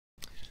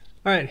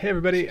All right, hey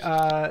everybody.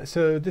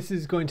 So this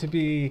is going to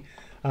be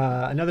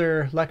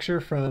another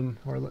lecture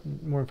or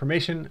more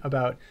information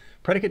about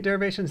predicate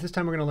derivations. This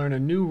time we're going to learn a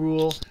new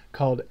rule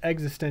called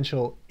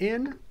existential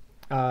in.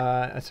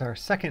 That's our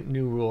second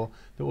new rule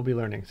that we'll be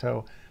learning.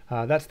 So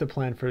that's the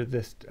plan for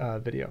this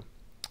video.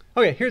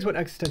 Okay, here's what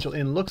existential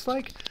in looks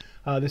like.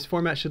 This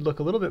format should look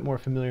a little bit more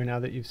familiar now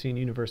that you've seen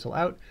universal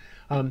out.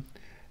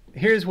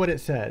 Here's what it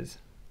says.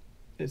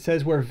 It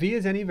says where v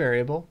is any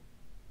variable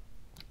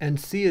and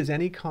c is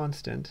any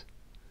constant,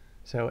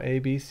 so A,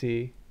 B,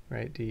 C,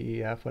 right, D,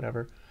 E, F,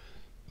 whatever,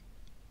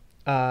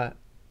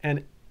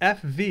 and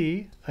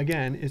FV,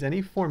 again, is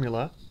any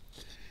formula,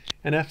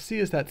 and FC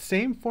is that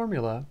same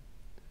formula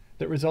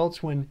that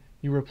results when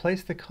you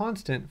replace the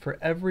constant for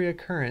every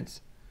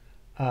occurrence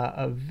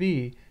of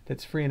V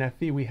that's free in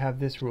FV. We have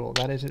this rule.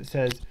 That is, it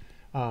says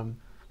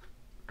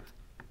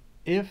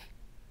if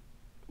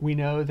we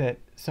know that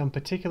some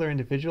particular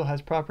individual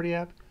has property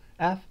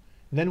F,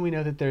 then we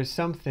know that there's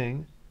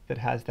something that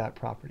has that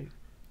property.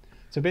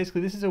 So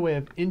basically, this is a way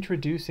of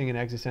introducing an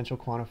existential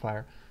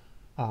quantifier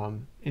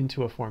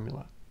into a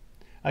formula.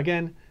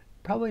 Again,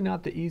 probably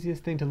not the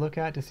easiest thing to look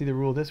at to see the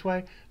rule this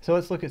way, so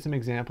let's look at some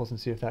examples and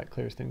see if that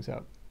clears things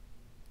up.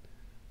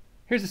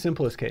 Here's the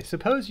simplest case.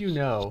 Suppose you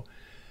know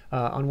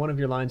on one of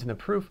your lines in the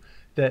proof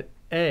that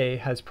A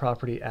has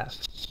property F,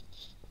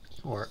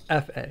 or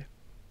FA.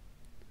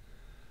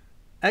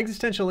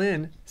 Existential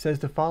in says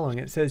the following.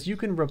 It says you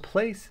can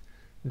replace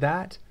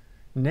that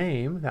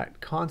name,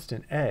 that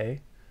constant A,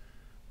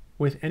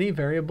 with any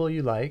variable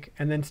you like,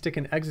 and then stick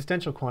an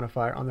existential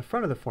quantifier on the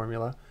front of the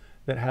formula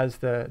that has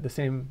the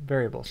same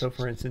variable. So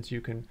for instance,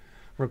 you can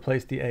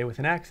replace the A with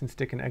an X and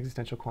stick an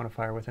existential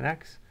quantifier with an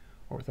X,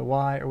 or with a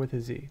Y, or with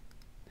a Z.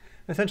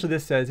 Essentially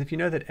this says if you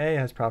know that A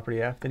has property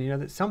F, then you know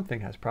that something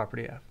has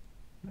property F.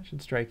 That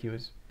should strike you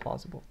as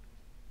plausible.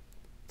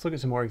 Let's look at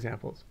some more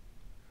examples.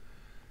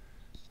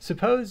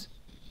 Suppose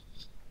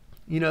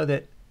you know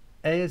that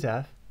A is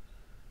F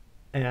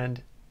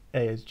and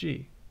A is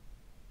G.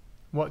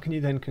 What can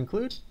you then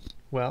conclude?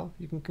 Well,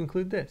 you can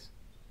conclude this.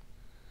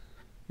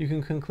 You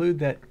can conclude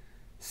that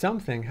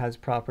something has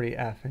property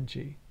F and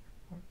G,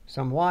 or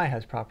some Y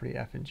has property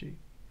F and G.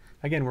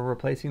 Again, we're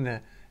replacing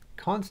the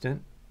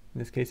constant, in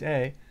this case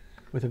A,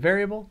 with a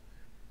variable,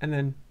 and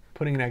then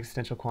putting an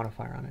existential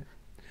quantifier on it.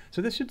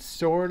 So this should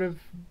sort of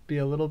be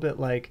a little bit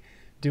like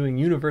doing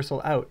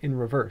universal out in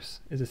reverse,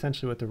 is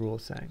essentially what the rule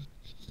is saying.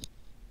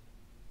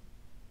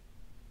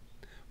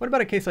 What about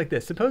a case like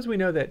this? Suppose we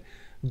know that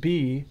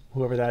B,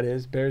 whoever that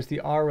is, bears the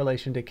R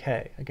relation to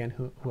K, again,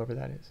 whoever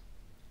that is.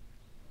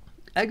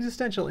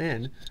 Existential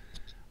in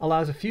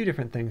allows a few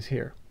different things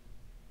here.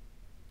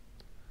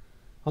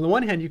 On the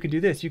one hand, you could do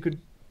this. You could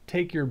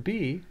take your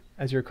B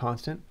as your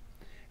constant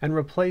and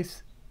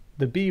replace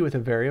the B with a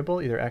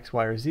variable, either X,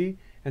 Y, or Z,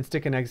 and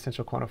stick an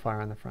existential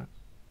quantifier on the front.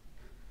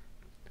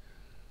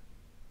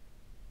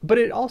 But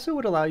it also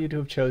would allow you to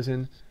have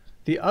chosen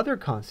the other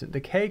constant, the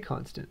K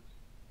constant,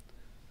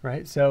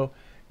 right? So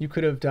you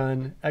could have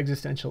done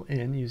existential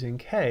in using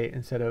K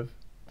instead of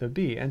the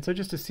B. And so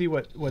just to see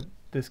what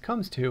this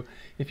comes to,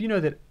 if you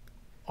know that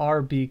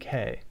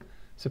RBK,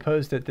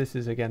 suppose that this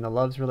is, again, the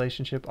loves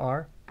relationship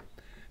R,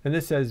 and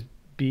this says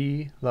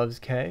B loves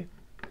K,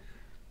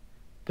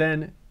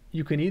 then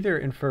you can either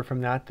infer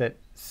from that that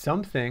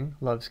something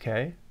loves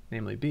K,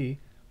 namely B,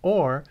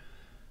 or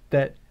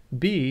that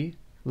B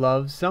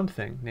loves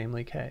something,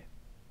 namely K.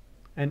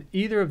 And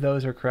either of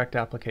those are correct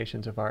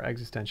applications of our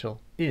existential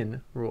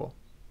in rule.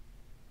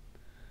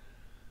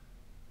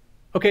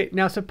 Okay,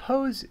 now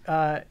suppose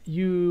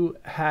you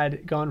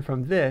had gone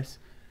from this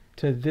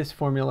to this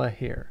formula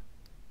here.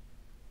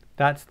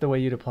 That's the way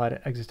you'd apply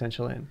to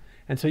existential in.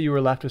 And so you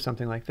were left with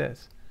something like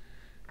this.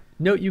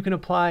 Note you can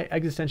apply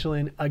existential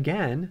in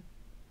again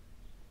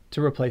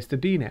to replace the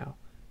B now.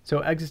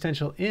 So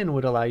existential in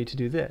would allow you to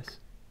do this.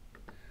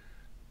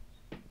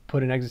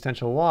 Put an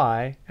existential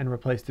Y and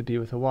replace the B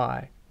with a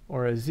Y,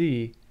 or a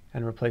Z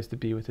and replace the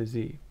B with a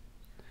Z.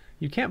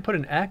 You can't put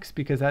an X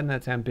because then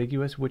that's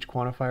ambiguous which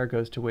quantifier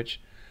goes to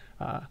which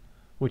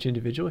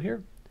individual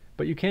here,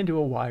 but you can do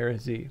a Y or a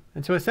Z.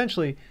 And so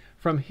essentially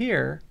from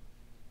here,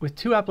 with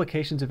two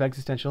applications of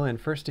existential in,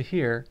 first to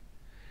here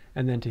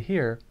and then to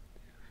here,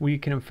 we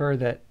can infer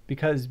that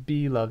because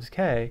B loves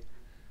K,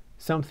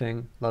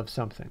 something loves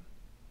something.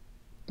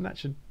 And that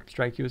should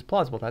strike you as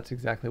plausible. That's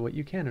exactly what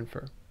you can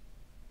infer.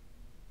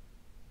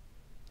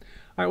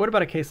 All right, what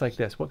about a case like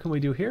this? What can we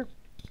do here?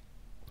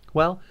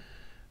 Well,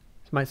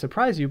 this might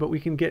surprise you, but we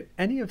can get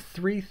any of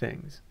three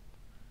things.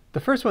 The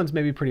first one's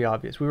maybe pretty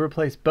obvious. We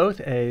replace both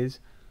A's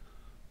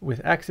with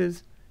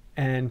X's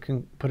and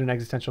can put an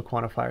existential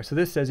quantifier. So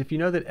this says if you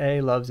know that A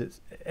loves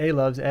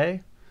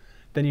A,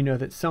 then you know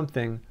that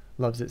something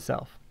loves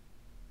itself.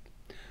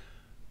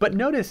 But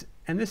notice,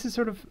 and this is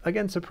sort of,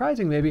 again,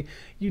 surprising maybe,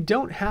 you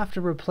don't have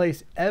to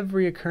replace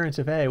every occurrence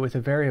of A with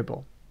a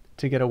variable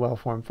to get a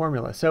well-formed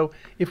formula. So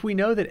if we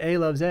know that A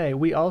loves A,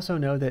 we also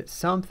know that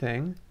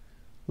something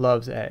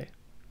loves A,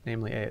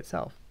 namely A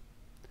itself.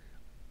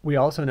 We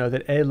also know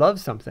that A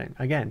loves something,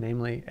 again,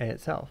 namely A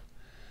itself.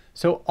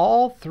 So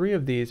all three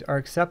of these are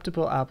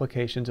acceptable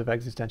applications of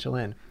existential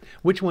in.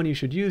 Which one you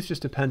should use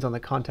just depends on the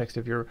context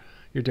of your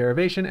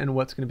derivation and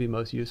what's going to be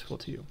most useful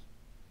to you.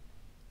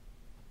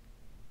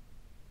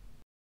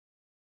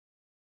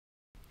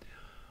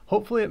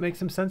 Hopefully it makes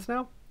some sense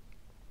now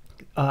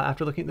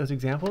after looking at those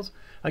examples.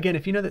 Again,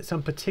 if you know that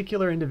some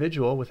particular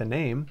individual with a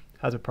name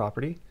has a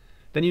property,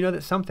 then you know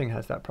that something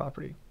has that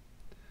property.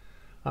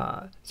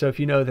 So if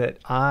you know that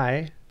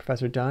I,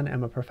 Professor Dunn,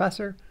 am a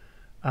professor,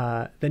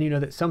 then you know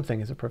that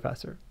something is a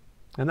professor.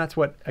 And that's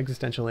what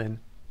existential in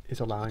is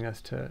allowing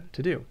us to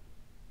do.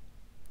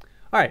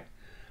 All right.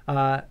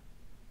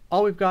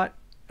 All we've got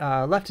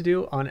left to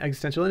do on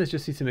existential in is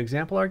just see some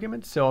example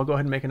arguments. So I'll go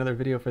ahead and make another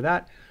video for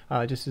that,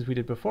 just as we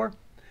did before.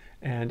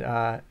 And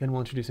then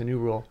we'll introduce a new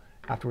rule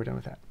after we're done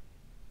with that.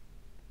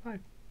 Bye.